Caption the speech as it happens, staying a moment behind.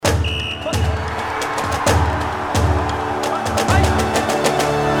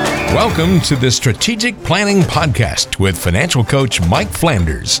Welcome to the Strategic Planning Podcast with financial coach Mike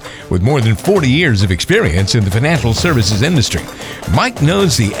Flanders. With more than 40 years of experience in the financial services industry, Mike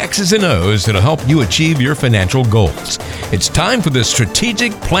knows the X's and O's that'll help you achieve your financial goals. It's time for the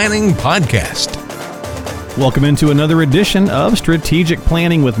Strategic Planning Podcast. Welcome into another edition of Strategic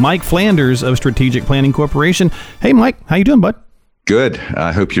Planning with Mike Flanders of Strategic Planning Corporation. Hey, Mike, how you doing, bud? Good.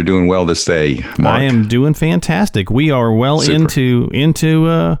 I hope you're doing well this day, Mark. I am doing fantastic. We are well into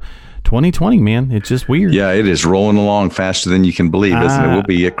 2020, man. It's just weird. Yeah, it is rolling along faster than you can believe, isn't it? We'll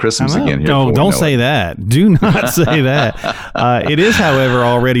be at Christmas again. No, don't say that. Do not say that. It is, however,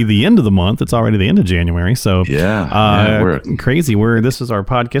 already the end of the month. It's already the end of January. So we're crazy. This is our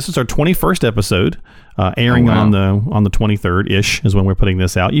podcast. This is our 21st episode. Airing on the 23rd-ish is when we're putting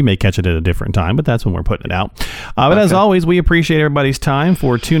this out. You may catch it at a different time, but that's when we're putting it out. But as always, we appreciate everybody's time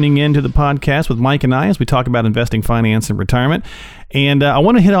for tuning in to the podcast with Mike and I as we talk about investing, finance, and retirement. And I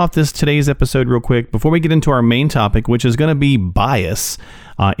want to hit off today's episode real quick before we get into our main topic, which is going to be bias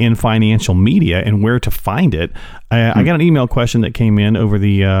in financial media and where to find it. I got an email question that came in over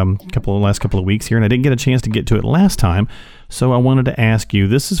the last couple of weeks here, and I didn't get a chance to get to it last time. So I wanted to ask you,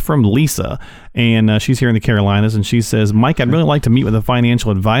 this is from Lisa, and she's here in the Carolinas, and she says, Mike, I'd really like to meet with a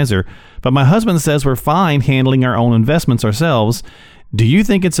financial advisor, but my husband says we're fine handling our own investments ourselves. Do you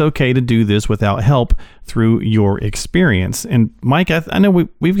think it's okay to do this without help through your experience? And Mike, I know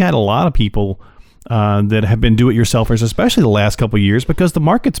we've had a lot of people that have been do-it-yourselfers, especially the last couple of years, because the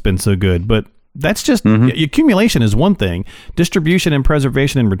market's been so good, but that's just, accumulation is one thing, distribution and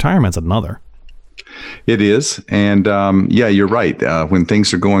preservation in retirement's another. It is. And you're right. When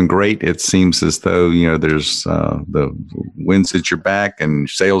things are going great, it seems as though, there's the wind's at your back and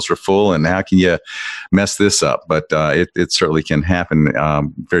sales are full. And how can you mess this up? But it certainly can happen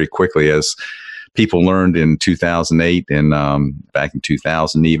very quickly, as people learned in 2008 and back in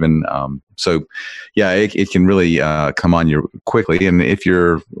 2000 even. It can really come on you quickly. And if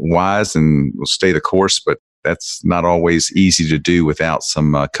you're wise and will stay the course, but that's not always easy to do without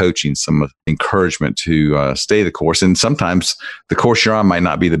some coaching, some encouragement to stay the course. And sometimes the course you're on might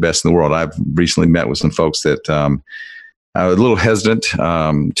not be the best in the world. I've recently met with some folks that I was a little hesitant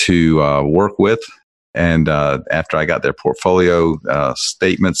to work with. And after I got their portfolio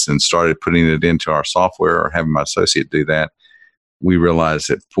statements and started putting it into our software or having my associate do that, we realized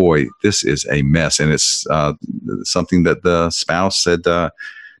that, boy, this is a mess. And it's something that the spouse had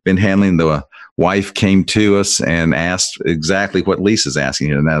been handling. The wife came to us and asked exactly what Lisa's asking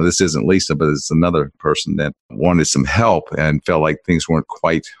here. Now, this isn't Lisa, but it's another person that wanted some help and felt like things weren't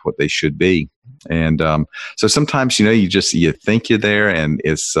quite what they should be. And so sometimes, you think you're there, and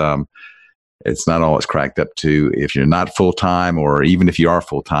it's not all it's cracked up to. If you're not full-time, or even if you are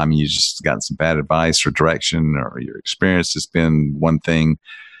full-time and you just got some bad advice or direction, or your experience has been one thing,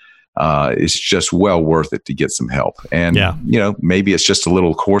 it's just well worth it to get some help. And, maybe it's just a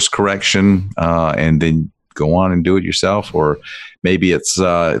little course correction and then go on and do it yourself. Or maybe it's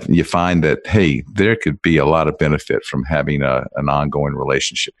you find that, hey, there could be a lot of benefit from having an ongoing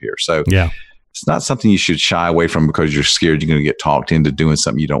relationship here. So it's not something you should shy away from because you're scared you're going to get talked into doing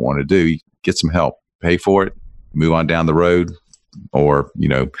something you don't want to do. You get some help, pay for it, move on down the road, or,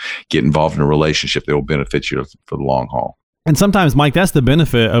 get involved in a relationship that will benefit you for the long haul. And sometimes, Mike, that's the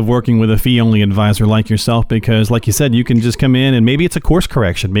benefit of working with a fee-only advisor like yourself, because like you said, you can just come in and maybe it's a course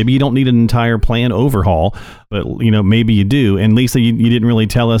correction. Maybe you don't need an entire plan overhaul, but, maybe you do. And Lisa, you didn't really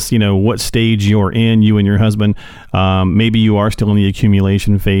tell us, what stage you're in, you and your husband. Maybe you are still in the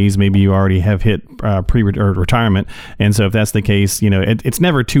accumulation phase. Maybe you already have hit retirement. And so if that's the case, it's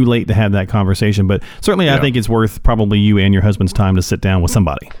never too late to have that conversation. But certainly I think it's worth probably you and your husband's time to sit down with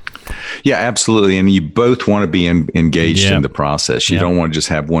somebody. Yeah, absolutely. And you both want to be engaged in the process. You don't want to just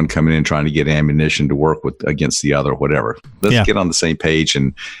have one coming in trying to get ammunition to work with against the other, whatever. Let's get on the same page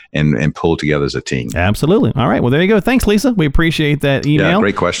and pull together as a team. Absolutely. All right. Well, there you go. Thanks, Lisa. We appreciate that email. Yeah,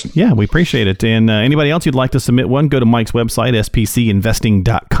 great question. Yeah, we appreciate it. And anybody else who'd like to submit one, go to Mike's website,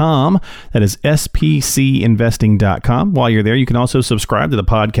 spcinvesting.com. That is spcinvesting.com. While you're there, you can also subscribe to the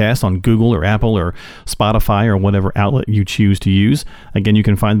podcast on Google or Apple or Spotify or whatever outlet you choose to use. Again, you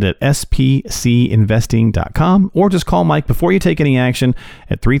can find it at spcinvesting.com, or just call Mike before you take any action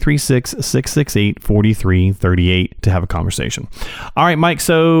at 336-668-4338 to have a conversation. All right, Mike.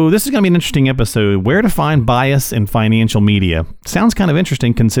 So So this is going to be an interesting episode. Where to find bias in financial media. Sounds kind of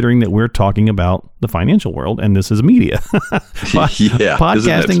interesting considering that we're talking about the financial world and this is media.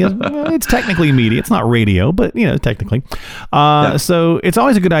 Podcasting it's technically media. It's not radio, but technically. So it's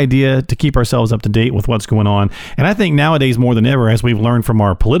always a good idea to keep ourselves up to date with what's going on. And I think nowadays more than ever, as we've learned from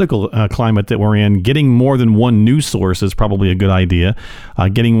our political climate that we're in, getting more than one news source is probably a good idea.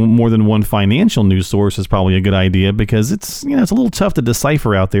 Getting more than one financial news source is probably a good idea because it's it's a little tough to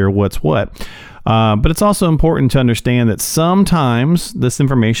decipher out there what's what. But it's also important to understand that sometimes this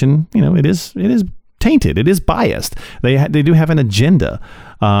information, it is tainted. It is biased. They do have an agenda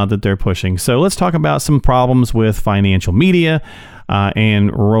that they're pushing. So let's talk about some problems with financial media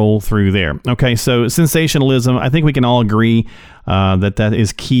and roll through there. Okay, so sensationalism, I think we can all agree that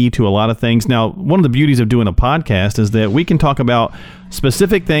is key to a lot of things. Now, one of the beauties of doing a podcast is that we can talk about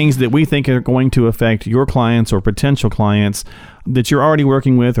specific things that we think are going to affect your clients or potential clients that you're already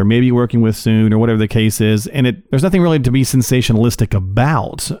working with or maybe working with soon or whatever the case is. And there's nothing really to be sensationalistic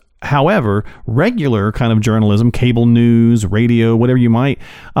about. However, regular kind of journalism, cable news, radio, whatever you might,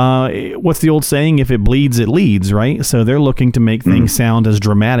 what's the old saying? If it bleeds, it leads, right? So they're looking to make things sound as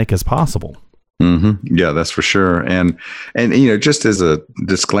dramatic as possible. Mm-hmm. Yeah, that's for sure. And just as a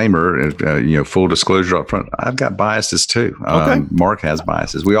disclaimer, full disclosure up front, I've got biases too. Okay. Mark has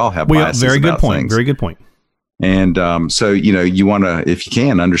biases. We all have biases. Very good point. Things. Very good point. And so, you want to, if you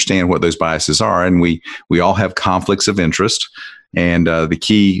can, understand what those biases are. And we all have conflicts of interest. And the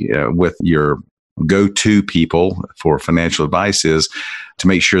key with your go-to people for financial advice is to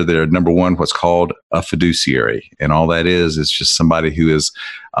make sure they're, number one, what's called a fiduciary. And all that is just somebody who is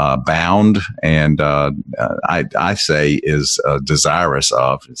bound and I say is desirous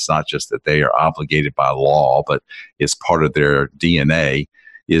of. It's not just that they are obligated by law, but it's part of their DNA,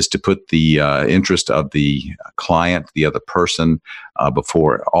 is to put the interest of the client, the other person,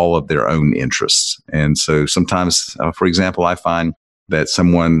 before all of their own interests. And so sometimes, for example, I find that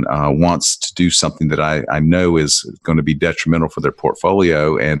someone wants to do something that I know is going to be detrimental for their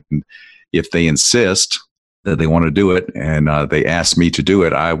portfolio. And if they insist that they want to do it and they ask me to do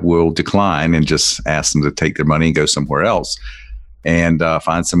it, I will decline and just ask them to take their money and go somewhere else. And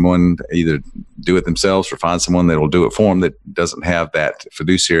find someone, either do it themselves or find someone that will do it for them that doesn't have that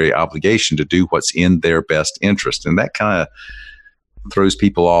fiduciary obligation to do what's in their best interest. And that kind of throws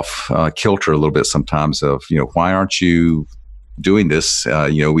people off kilter a little bit sometimes of, why aren't you doing this?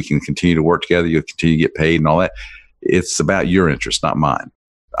 We can continue to work together. You'll continue to get paid and all that. It's about your interest, not mine.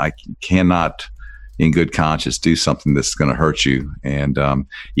 I cannot in good conscience do something that's going to hurt you. And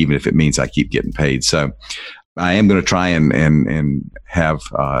even if it means I keep getting paid. So I am going to try and have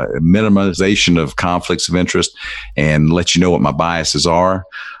a minimization of conflicts of interest and let you know what my biases are.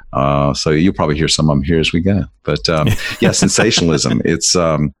 So you'll probably hear some of them here as we go. But sensationalism. It's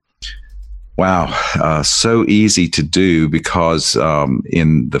so easy to do because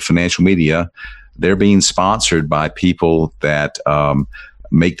in the financial media, they're being sponsored by people that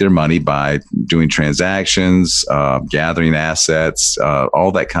make their money by doing transactions, gathering assets,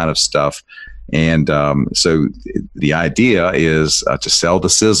 all that kind of stuff. And so the idea is to sell the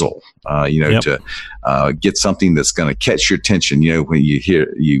sizzle, to get something that's going to catch your attention. When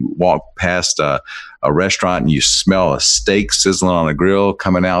you walk past a restaurant and you smell a steak sizzling on a grill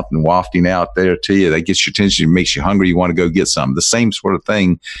coming out and wafting out there to you, that gets your attention, it makes you hungry, you want to go get some. The same sort of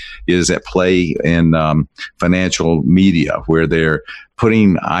thing is at play in financial media, where they're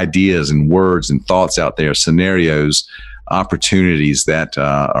putting ideas and words and thoughts out there, scenarios, opportunities that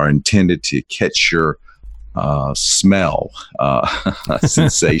are intended to catch your smell,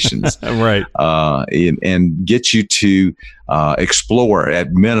 sensations, right? And get you to explore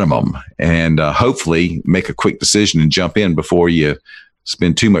at minimum, and hopefully make a quick decision and jump in before you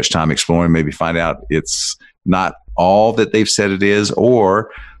spend too much time exploring. Maybe find out it's not all that they've said it is,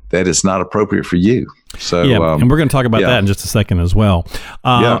 or that it's not appropriate for you. So, and we're going to talk about that in just a second as well.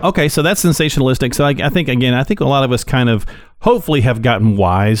 Okay, so that's sensationalistic. So I think a lot of us kind of hopefully have gotten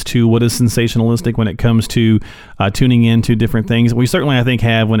wise to what is sensationalistic when it comes to tuning into different things. We certainly, I think,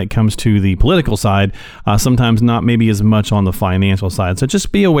 have when it comes to the political side, sometimes not maybe as much on the financial side. So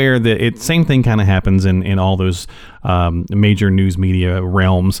just be aware that same thing kind of happens in all those major news media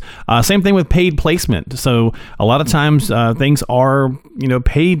realms. Same thing with paid placement. So a lot of times things are,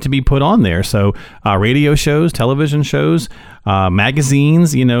 paid to be put on there. So radio shows, television shows,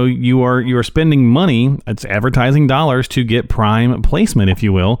 magazines, you are spending money, it's advertising dollars to get prime placement, if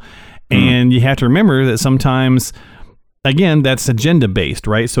you will. And you have to remember that sometimes, again, that's agenda based,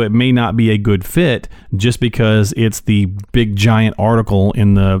 right? So it may not be a good fit just because it's the big giant article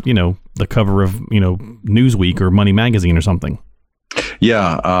in the, the cover of, Newsweek or Money Magazine or something.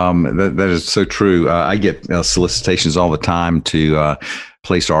 Yeah, that is so true. I get solicitations all the time to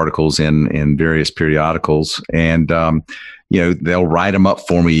place articles in various periodicals, and they'll write them up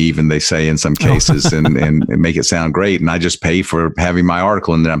for me. Even they say in some cases, and make it sound great, and I just pay for having my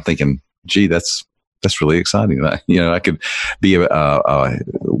article. And then I'm thinking, gee, that's really exciting. I could be a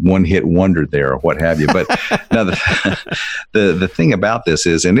one-hit wonder there or what have you. But now the thing about this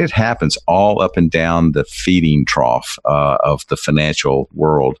is, and it happens all up and down the feeding trough of the financial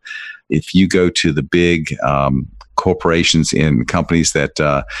world. If you go to the big corporations and companies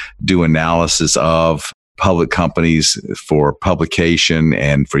that do analysis of public companies for publication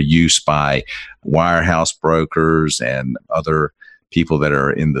and for use by wirehouse brokers and other people that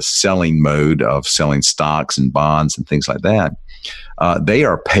are in the selling mode of selling stocks and bonds and things like that, they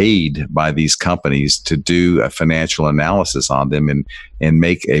are paid by these companies to do a financial analysis on them and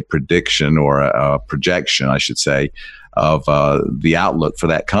make a prediction or a projection, I should say, of the outlook for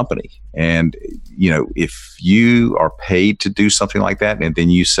that company. And, if you are paid to do something like that, and then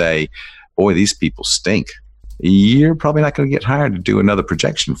you say, boy, these people stink, you're probably not going to get hired to do another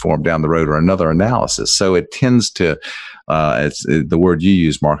projection for them down the road or another analysis. So it tends to, it's the word you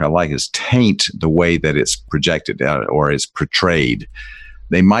use, Mark, I like, is taint the way that it's projected or is portrayed.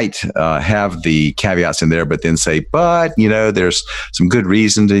 They might have the caveats in there, but then say, but, there's some good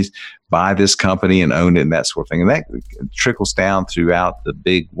reason to buy this company and own it and that sort of thing. And that trickles down throughout the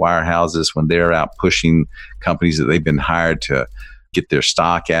big wirehouses when they're out pushing companies that they've been hired to get their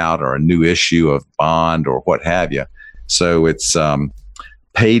stock out or a new issue of bond or what have you. So it's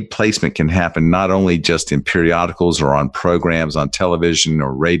paid placement can happen not only just in periodicals or on programs on television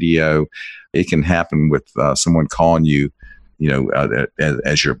or radio. It can happen with someone calling you,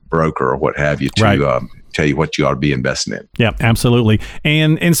 as your broker or what have you to right. Tell you what you ought to be investing in. Yeah, absolutely.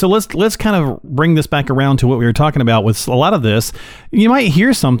 And so let's kind of bring this back around to what we were talking about with a lot of this. You might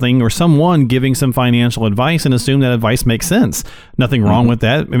hear something or someone giving some financial advice and assume that advice makes sense. Nothing wrong with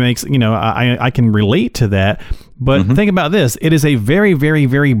that. It makes, I can relate to that. But think about this. It is a very, very,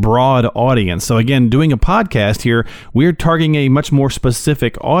 very broad audience. So again, doing a podcast here, we're targeting a much more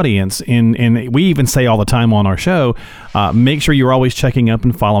specific audience. And we even say all the time on our show, make sure you're always checking up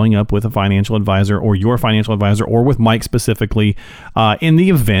and following up with a financial advisor or your financial advisor or with Mike specifically in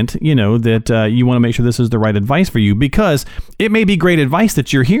the event, that you want to make sure this is the right advice for you, because it may be great advice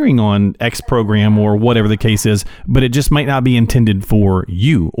that you're hearing on X program or whatever the case is, but it just might not be intended for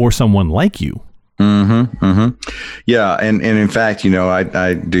you or someone like you. Yeah. And in fact,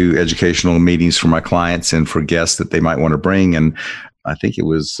 I do educational meetings for my clients and for guests that they might want to bring. And I think it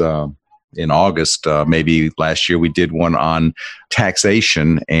was in August, maybe last year, we did one on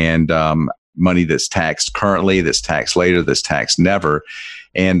taxation and money that's taxed currently, that's taxed later, that's taxed never.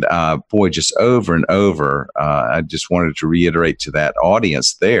 And just over and over, I just wanted to reiterate to that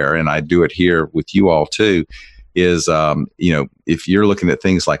audience there, and I do it here with you all too, is, if you're looking at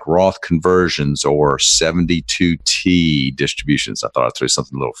things like Roth conversions or 72T distributions, I thought I'd throw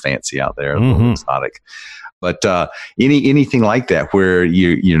something a little fancy out there, a little exotic. But anything like that where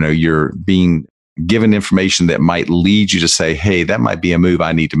you're being given information that might lead you to say, hey, that might be a move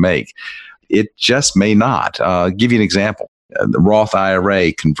I need to make. It just may not. Give you an example. The Roth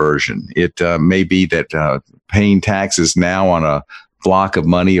IRA conversion. It may be that paying taxes now on a block of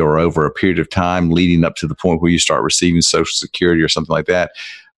money or over a period of time leading up to the point where you start receiving Social Security or something like that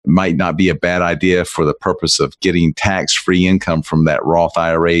might not be a bad idea for the purpose of getting tax-free income from that Roth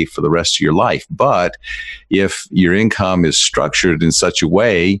IRA for the rest of your life. But if your income is structured in such a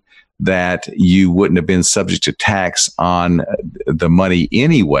way that you wouldn't have been subject to tax on the money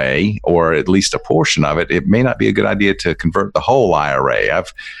anyway, or at least a portion of it, it may not be a good idea to convert the whole IRA.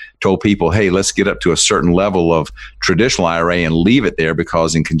 I've told people, hey, let's get up to a certain level of traditional IRA and leave it there,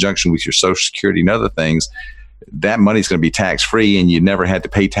 because in conjunction with your Social Security and other things, that money's going to be tax-free and you never had to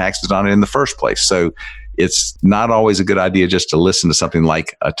pay taxes on it in the first place. So it's not always a good idea just to listen to something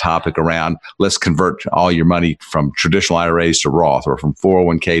like a topic around, let's convert all your money from traditional IRAs to Roth or from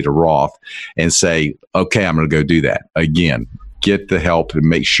 401k to Roth and say, okay, I'm going to go do that. Again, get the help and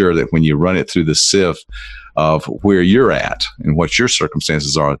make sure that when you run it through the sieve of where you're at and what your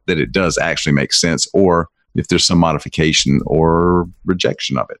circumstances are, that it does actually make sense, or if there's some modification or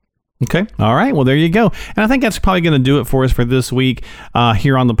rejection of it. Okay. All right. Well, there you go. And I think that's probably going to do it for us for this week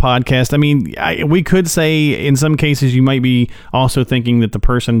here on the podcast. I mean, we could say in some cases you might be also thinking that the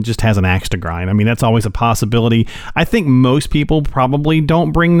person just has an axe to grind. I mean, that's always a possibility. I think most people probably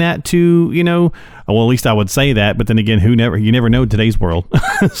don't bring that to, well, at least I would say that. But then again, you never know today's world.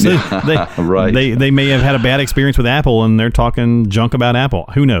 So right. They may have had a bad experience with Apple and they're talking junk about Apple.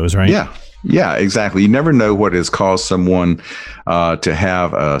 Who knows, right? Yeah. Yeah, exactly. You never know what has caused someone to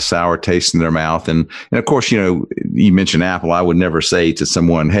have a sour taste in their mouth. And of course, you mentioned Apple. I would never say to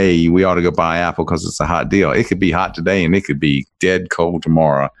someone, hey, we ought to go buy Apple because it's a hot deal. It could be hot today and it could be dead cold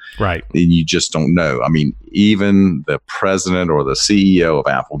tomorrow. Right. And you just don't know. I mean, even the president or the CEO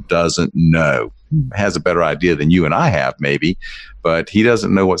of Apple doesn't know, has a better idea than you and I have maybe, but he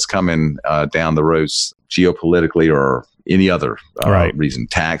doesn't know what's coming down the roads geopolitically or any other reason,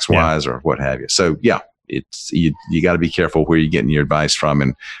 tax wise or what have you. So yeah, it's you got to be careful where you're getting your advice from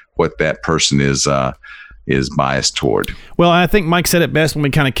and what that person is biased toward. Well, I think Mike said it best when we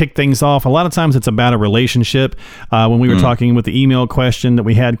kind of kicked things off. A lot of times it's about a relationship. When we were talking with the email question that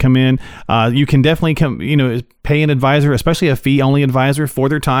we had come in, you can definitely pay an advisor, especially a fee-only advisor, for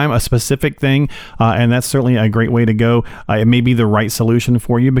their time, a specific thing, and that's certainly a great way to go. It may be the right solution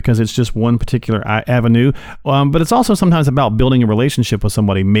for you because it's just one particular avenue, but it's also sometimes about building a relationship with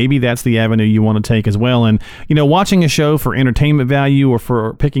somebody. Maybe that's the avenue you want to take as well. And, watching a show for entertainment value or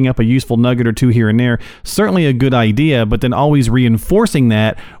for picking up a useful nugget or two here and there, certainly a good idea, but then always reinforcing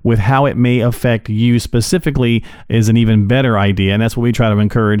that with how it may affect you specifically is an even better idea. And that's what we try to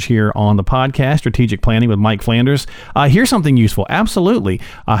encourage here on the podcast, Strategic Planning with Mike Flanders. Here's something useful. Absolutely.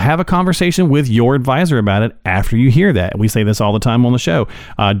 Have a conversation with your advisor about it after you hear that. We say this all the time on the show.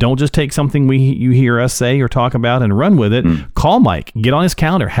 Don't just take something you hear us say or talk about and run with it. Call Mike, get on his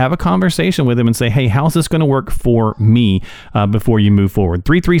calendar, have a conversation with him and say, hey, how's this going to work for me before you move forward?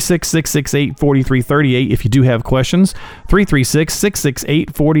 336-668-4338 if you do have questions.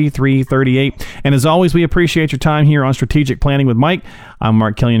 336-668-4338. And as always, we appreciate your time here on Strategic Planning with Mike. I'm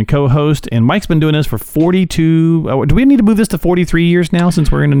Mark Killian, co-host, and Mike's been doing this for 42. Do we need to move this to 43 years now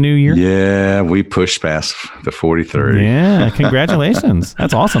since we're in a new year? Yeah, we pushed past the 43. Yeah, congratulations.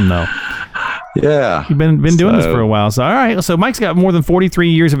 That's awesome, though. Yeah. You've been doing this for a while. So, all right. So Mike's got more than 43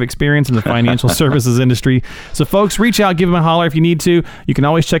 years of experience in the financial services industry. So, folks, reach out, give him a holler if you need to. You can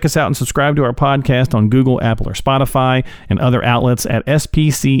always check us out and subscribe to our podcast on Google, Apple, or Spotify and other outlets at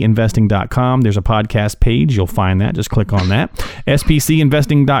spcinvesting.com. There's a podcast page. You'll find that. Just click on that,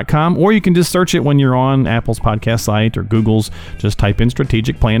 spcinvesting.com, or you can just search it when you're on Apple's podcast site or Google's. Just type in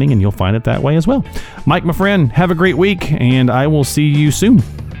strategic planning and you'll find it that way as well. Mike, my friend, have a great week, and I will see you soon.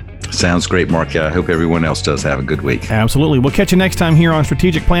 Sounds great, Mark. I hope everyone else does have a good week. Absolutely. We'll catch you next time here on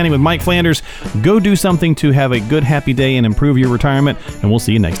Strategic Planning with Mike Flanders. Go do something to have a good, happy day and improve your retirement, and we'll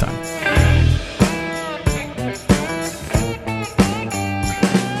see you next time.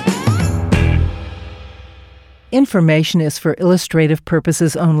 Information is for illustrative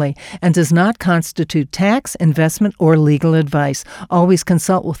purposes only and does not constitute tax, investment, or legal advice. Always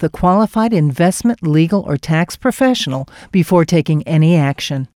consult with a qualified investment, legal, or tax professional before taking any action.